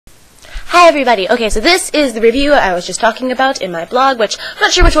Hi everybody! Okay, so this is the review I was just talking about in my blog, which I'm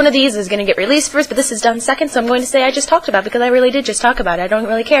not sure which one of these is going to get released first, but this is done second, so I'm going to say I just talked about it because I really did just talk about it. I don't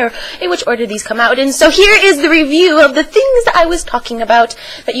really care in which order these come out in. So here is the review of the things that I was talking about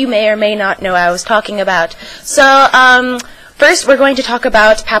that you may or may not know I was talking about. So, first we're going to talk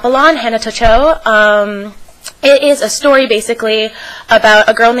about Papillon, Hana to Chou. It is a story, basically, about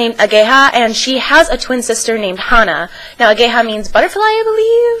a girl named Ageha, and she has a twin sister named Hana. Now, Ageha means butterfly, I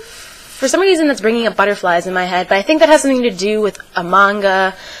believe? For some reason, that's bringing up butterflies in my head, but I think that has something to do with a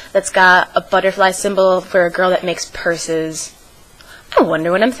manga that's got a butterfly symbol for a girl that makes purses. I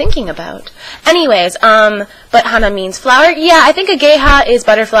wonder what I'm thinking about. Anyways, but Hana means flower. Yeah, I think Ageha is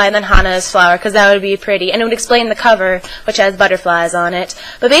butterfly and then Hana is flower, because that would be pretty. And it would explain the cover, which has butterflies on it.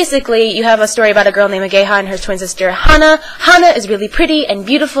 But basically, you have a story about a girl named Ageha and her twin sister Hana. Hana is really pretty and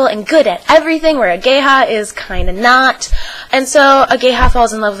beautiful and good at everything, where Ageha is kind of not. And so Ageha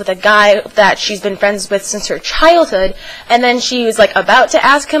falls in love with a guy that she's been friends with since her childhood, and then she was like about to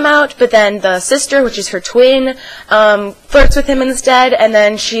ask him out, but then the sister, which is her twin, flirts with him instead. And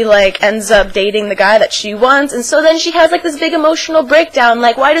then she like ends up dating the guy that she wants, and so then she has like this big emotional breakdown,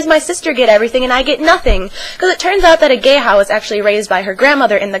 like, why does my sister get everything and I get nothing? Because it turns out that Ageha was actually raised by her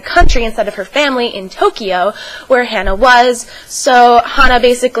grandmother in the country instead of her family in Tokyo, where Hana was. So Hana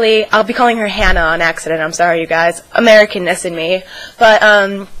basically, I'll be calling her Hana on accident, I'm sorry you guys, Americanness in me,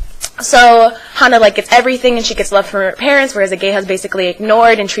 but so Hana like gets everything and she gets love from her parents, whereas Ageha's basically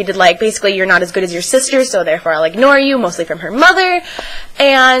ignored and treated like basically you're not as good as your sister, so therefore I'll ignore you, mostly from her mother.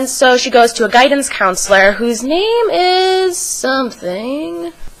 And so she goes to a guidance counselor whose name is something.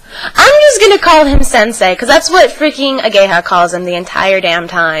 I'm just gonna call him Sensei, because that's what freaking Ageha calls him the entire damn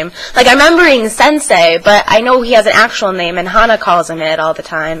time. Like, I'm remembering Sensei, but I know he has an actual name and Hana calls him it all the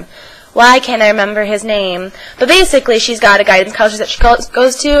time. Why can't I remember his name? But basically, she's got a guidance counselor that she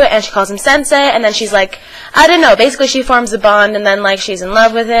goes to, and she calls him Sensei, and then she's like, I don't know, basically she forms a bond, and then like she's in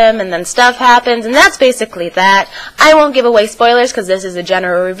love with him, and then stuff happens, and that's basically that. I won't give away spoilers, because this is a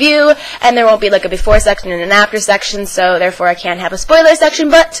general review, and there won't be like a before section and an after section, so therefore I can't have a spoiler section,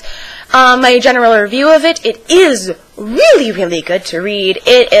 but my general review of it, it is really, really good to read.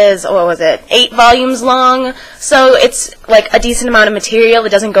 It is, what was it, 8 volumes long, so it's like a decent amount of material. It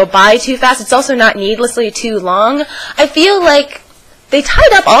doesn't go by too fast. It's also not needlessly too long. I feel like they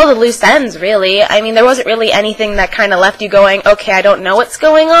tied up all the loose ends, really. I mean, there wasn't really anything that kind of left you going, okay, I don't know what's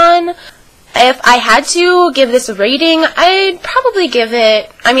going on. If I had to give this a rating, I'd probably give it,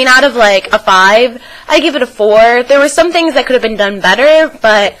 I mean, out of like a 5, I'd give it a 4. There were some things that could have been done better,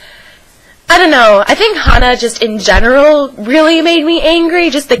 but I don't know, I think Hana just in general really made me angry,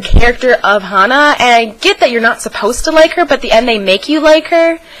 just the character of Hana, and I get that you're not supposed to like her, but at the end they make you like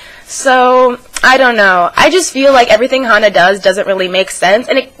her, so I don't know. I just feel like everything Hana does doesn't really make sense,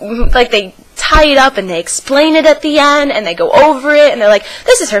 and it, like they tie it up and they explain it at the end, and they go over it, and they're like,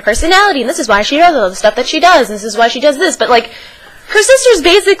 this is her personality, and this is why she does all the stuff that she does, and this is why she does this, but like, her sister's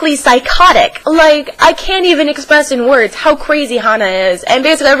basically psychotic. Like, I can't even express in words how crazy Hana is. And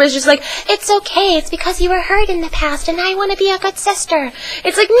basically everybody's just like, it's okay, it's because you were hurt in the past and I want to be a good sister.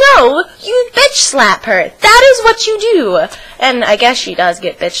 It's like, no, you bitch slap her. That is what you do. And I guess she does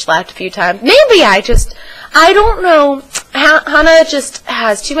get bitch slapped a few times. Maybe I don't know. Hana just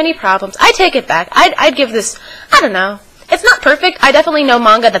has too many problems. I take it back. I'd give this, I don't know. It's not perfect. I definitely know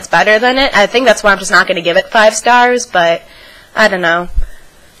manga that's better than it. I think that's why I'm just not going to give it 5 stars, but I don't know.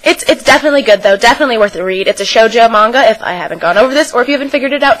 It's definitely good, though. Definitely worth a read. It's a shoujo manga, if I haven't gone over this, or if you haven't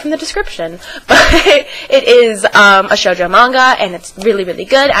figured it out from the description. But it is a shoujo manga, and it's really, really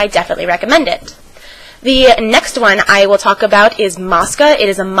good. I definitely recommend it. The next one I will talk about is Masca. It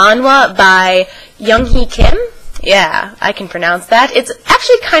is a manhwa by Young-hee Kim. Yeah, I can pronounce that. It's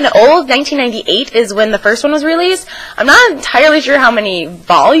actually kind of old. 1998 is when the first one was released. I'm not entirely sure how many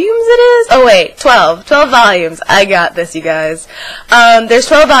volumes it is. Oh wait, 12. 12 volumes. I got this, you guys. There's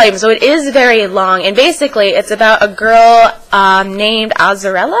 12 volumes, so it is very long. And basically, it's about a girl named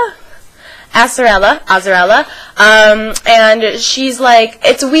Azarella. And she's like,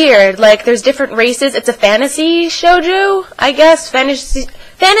 it's weird. Like, there's different races. It's a fantasy shoujo, I guess. Fantasy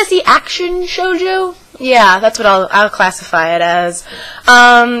action shoujo. Yeah, that's what I'll classify it as.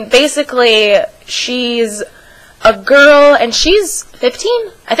 Basically, she's a girl, and she's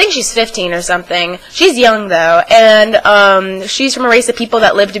 15? I think she's 15 or something. She's young, though, and she's from a race of people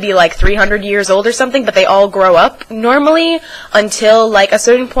that live to be, like, 300 years old or something, but they all grow up normally until, like, a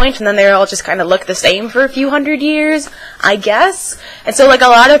certain point, and then they all just kind of look the same for a few hundred years, I guess. And so, like, a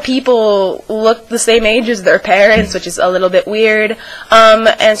lot of people look the same age as their parents, which is a little bit weird.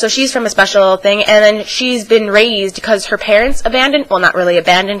 And so she's from a special thing, and then she's been raised because her parents not really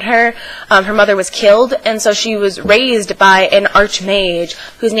abandoned her. Her mother was killed, and so she was raised by an archmage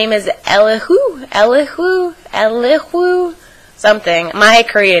whose name is Elihu something. My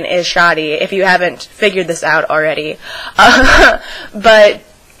Korean is shoddy, if you haven't figured this out already. But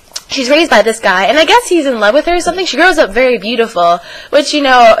she's raised by this guy, and I guess he's in love with her or something. She grows up very beautiful, which, you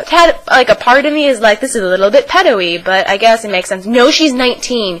know, like, a part of me is like, this is a little bit pedo-y, but I guess it makes sense. No, she's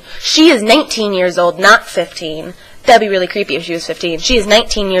 19. She is 19 years old, not 15. That'd be really creepy if she was 15. She is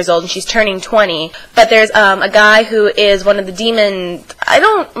 19 years old, and she's turning 20. But there's a guy who is one of the demon... I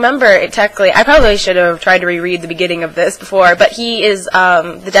don't remember it technically. I probably should have tried to reread the beginning of this before. But he is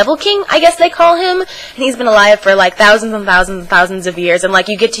the Devil King, I guess they call him. And he's been alive for, like, thousands and thousands and thousands of years. And, like,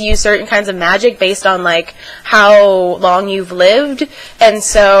 you get to use certain kinds of magic based on, like, how long you've lived. And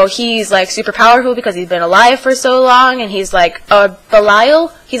so he's, like, super powerful because he's been alive for so long. And he's, like, a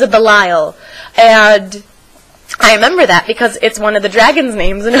Belial. He's a Belial. And... I remember that because it's one of the dragon's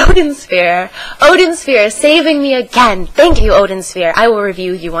names in Odin Sphere. Odin Sphere is saving me again. Thank you, Odin Sphere. I will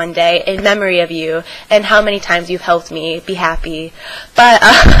review you one day in memory of you and how many times you've helped me be happy. But,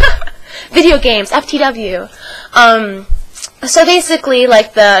 video games, FTW. So basically,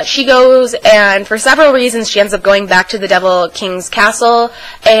 like, she goes, and for several reasons, she ends up going back to the Devil King's castle,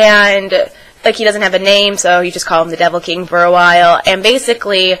 and... like, he doesn't have a name, so you just call him the Devil King for a while. And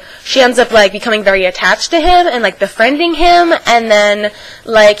basically, she ends up, like, becoming very attached to him and, like, befriending him. And then,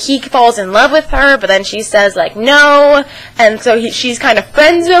 like, he falls in love with her, but then she says, like, no. And so she's kind of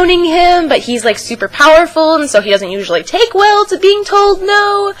friend-zoning him, but he's, like, super powerful, and so he doesn't usually take well to being told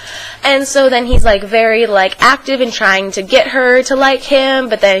no. And so then he's, like, very, like, active in trying to get her to like him,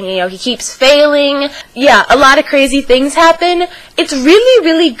 but then, you know, he keeps failing. Yeah, a lot of crazy things happen. It's really,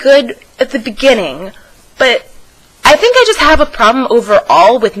 really good at the beginning, but I think I just have a problem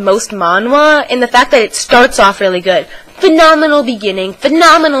overall with most manhwa in the fact that it starts off really good. Phenomenal beginning,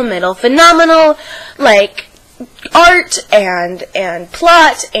 phenomenal middle, phenomenal, like, art and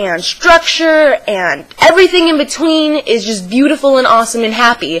plot and structure and everything in between is just beautiful and awesome and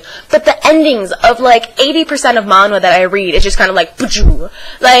happy. But the endings of, like, 80% of manhwa that I read is just kind of like, pachoo.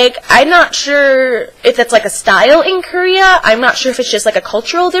 Like, I'm not sure if that's, like, a style in Korea. I'm not sure if it's just, like, a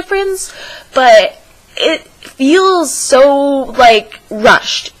cultural difference. But it feels so, like,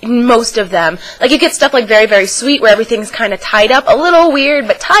 rushed in most of them. Like, you get stuff, like, very, very sweet where everything's kind of tied up. A little weird,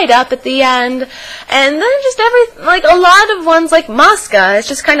 but tied up at the end. And then just like, a lot of ones, like Masca, it's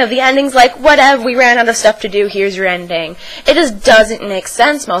just kind of the ending's like, whatever, we ran out of stuff to do, here's your ending. It just doesn't make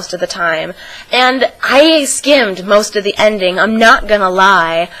sense most of the time. And I skimmed most of the ending, I'm not gonna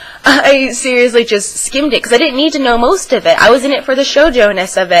lie. I seriously just skimmed it, because I didn't need to know most of it. I was in it for the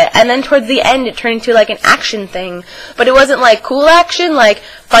shoujo-ness of it. And then towards the end, it turned into, like, an action thing. But it wasn't, like, cool action, like,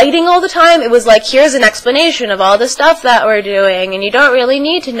 fighting all the time. It was like, here's an explanation of all the stuff that we're doing, and you don't really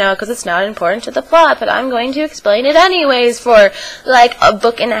need to know, because it's not important to the plot, but I'm going to explain it anyways for, like, a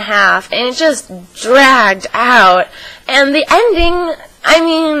book and a half. And it just dragged out. And the ending, I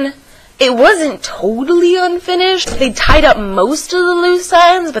mean... it wasn't totally unfinished. They tied up most of the loose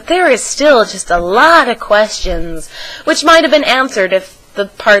ends, but there is still just a lot of questions, which might have been answered if the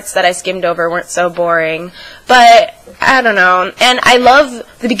parts that I skimmed over weren't so boring. But, I don't know. And I love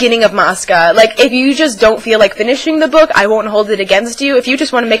the beginning of Masca. Like, if you just don't feel like finishing the book, I won't hold it against you. If you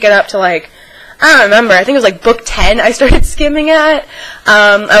just want to make it up to, like, I don't remember, I think it was like book 10 I started skimming at.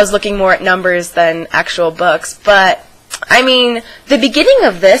 I was looking more at numbers than actual books, but... I mean, the beginning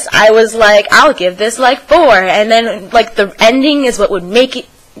of this, I was like, I'll give this, like, 4, and then, like, the ending is what would make it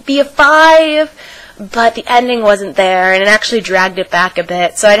be a 5, but the ending wasn't there, and it actually dragged it back a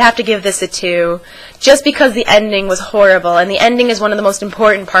bit, so I'd have to give this a 2, just because the ending was horrible, and the ending is one of the most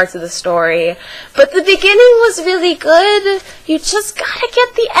important parts of the story. But the beginning was really good. You just gotta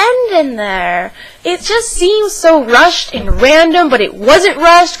get the end in there. It just seems so rushed and random, but it wasn't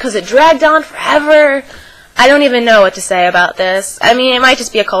rushed, because it dragged on forever. I don't even know what to say about this. I mean, it might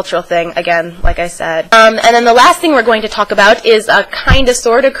just be a cultural thing, again, like I said. And then the last thing we're going to talk about is a kinda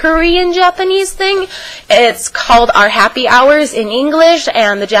sorta Korean-Japanese thing. It's called Our Happy Hours in English,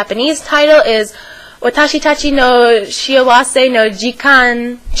 and the Japanese title is Watashitachi no Shiawase no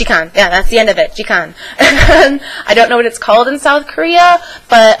Jikan. Jikan, yeah, that's the end of it, Jikan. I don't know what it's called in South Korea,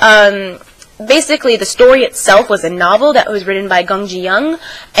 but, basically the story itself was a novel that was written by Gong Ji-young,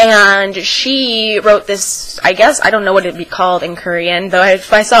 and she wrote this, I guess, I don't know what it'd be called in Korean, though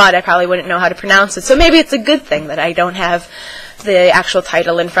if I saw it I probably wouldn't know how to pronounce it, so maybe it's a good thing that I don't have the actual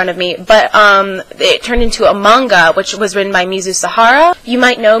title in front of me, but it turned into a manga, which was written by Mizu Sahara. You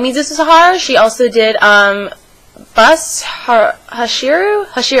might know Mizu Sahara. She also did Bus Hashiru.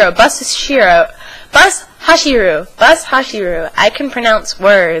 I can pronounce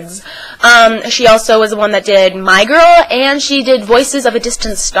words. She also was the one that did My Girl, and she did Voices of a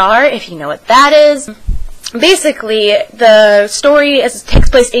Distant Star, if you know what that is. Basically, the story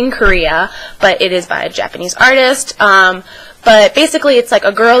takes place in Korea, but it is by a Japanese artist. But basically, it's like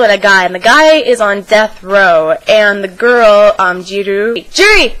a girl and a guy, and the guy is on death row, and the girl, Juri,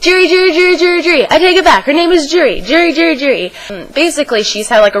 I take it back, her name is Juri. Basically, she's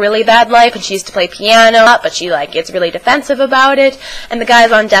had, like, a really bad life, and she used to play piano, but she, like, gets really defensive about it, and the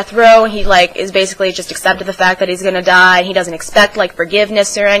guy's on death row, and he, like, is basically just accepted the fact that he's gonna die, and he doesn't expect, like,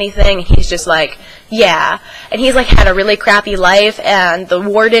 forgiveness or anything, and he's just like, yeah. And he's, like, had a really crappy life, and the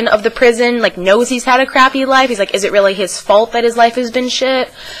warden of the prison, like, knows he's had a crappy life. He's like, is it really his fault that his life has been shit?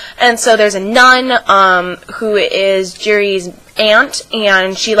 And so there's a nun, who is Juri's aunt,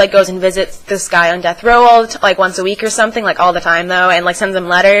 and she, like, goes and visits this guy on death row like once a week or something, like all the time though, and like sends him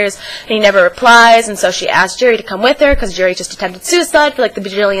letters, and he never replies, and so she asks Juri to come with her, because Juri just attempted suicide for like the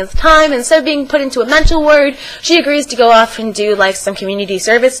bajillionth time, and instead of being put into a mental ward, she agrees to go off and do like some community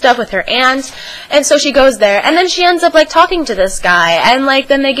service stuff with her aunt, and so she goes there, and then she ends up like talking to this guy, and like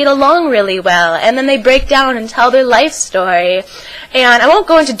then they get along really well, and then they break down and tell their life story. And I won't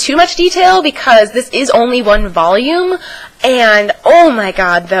go into too much detail because this is only one volume, and oh my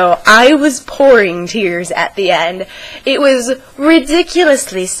god though, I was pouring tears at the end. It was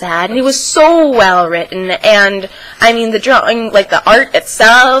ridiculously sad, and it was so well written, and I mean the drawing, like the art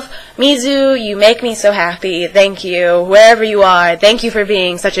itself, Mizu, you make me so happy, thank you, wherever you are, thank you for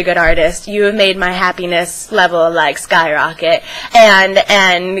being such a good artist, you have made my happiness level like skyrocket,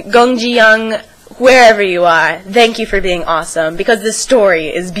 and Gong Ji-young, wherever you are, thank you for being awesome, because this story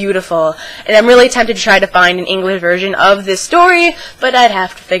is beautiful, and I'm really tempted to try to find an English version of this story, but I'd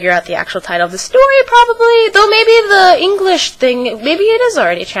have to figure out the actual title of the story, probably, though maybe the English thing, maybe it is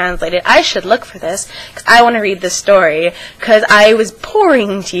already translated. I should look for this, because I want to read this story, because I was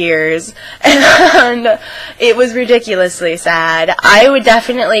pouring tears, and it was ridiculously sad. I would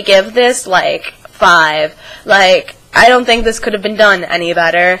definitely give this, like, 5, like, I don't think this could have been done any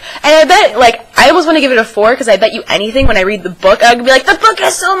better. And I bet, like, I almost want to give it a 4, because I bet you anything when I read the book, I would be like, the book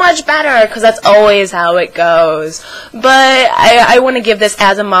is so much better, because that's always how it goes. But I want to give this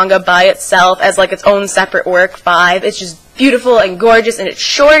as a manga by itself, as, like, its own separate work, 5. It's just beautiful and gorgeous, and it's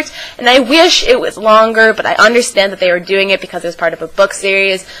short, and I wish it was longer, but I understand that they were doing it because it was part of a book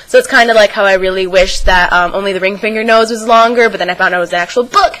series, so it's kind of like how I really wish that Only the Ring Finger Knows was longer, but then I found out it was an actual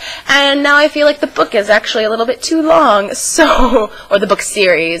book, and now I feel like the book is actually a little bit too long, so, or the book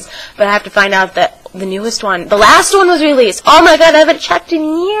series, but I have to find out that the newest one, the last one was released. Oh my god, I haven't checked in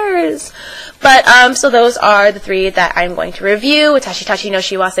years. But, so those are the 3 that I'm going to review. Watashitachi no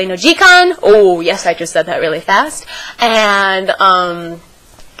Shiawase no Jikan. Oh, yes, I just said that really fast. And,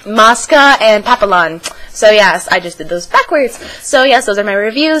 Masca and Papillon. So yes, I just did those backwards. So yes, those are my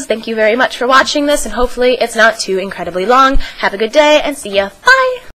reviews. Thank you very much for watching this, and hopefully it's not too incredibly long. Have a good day, and see ya. Bye!